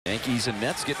Yankees and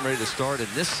Mets getting ready to start in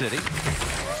this city.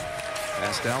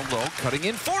 Pass down low, cutting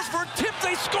in. Forsberg tipped,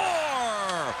 they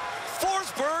score!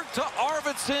 Forsberg to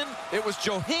Arvidsson. It was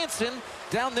Johansson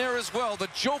down there as well. The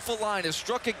Jofa line is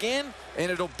struck again,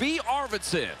 and it'll be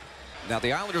Arvidsson. Now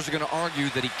the Islanders are going to argue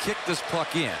that he kicked this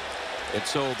puck in. And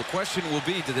so the question will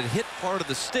be, did it hit part of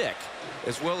the stick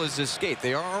as well as his skate?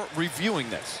 They are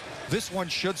reviewing this. This one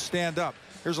should stand up.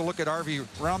 Here's a look at Arvy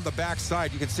around the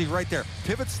backside. You can see right there.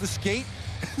 Pivots the skate.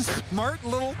 Smart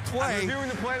little play. I'm reviewing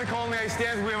the play. They call me. I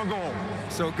stand. We have a goal.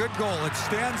 So good goal. It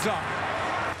stands up.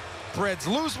 Preds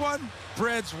lose one.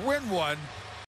 Preds win one.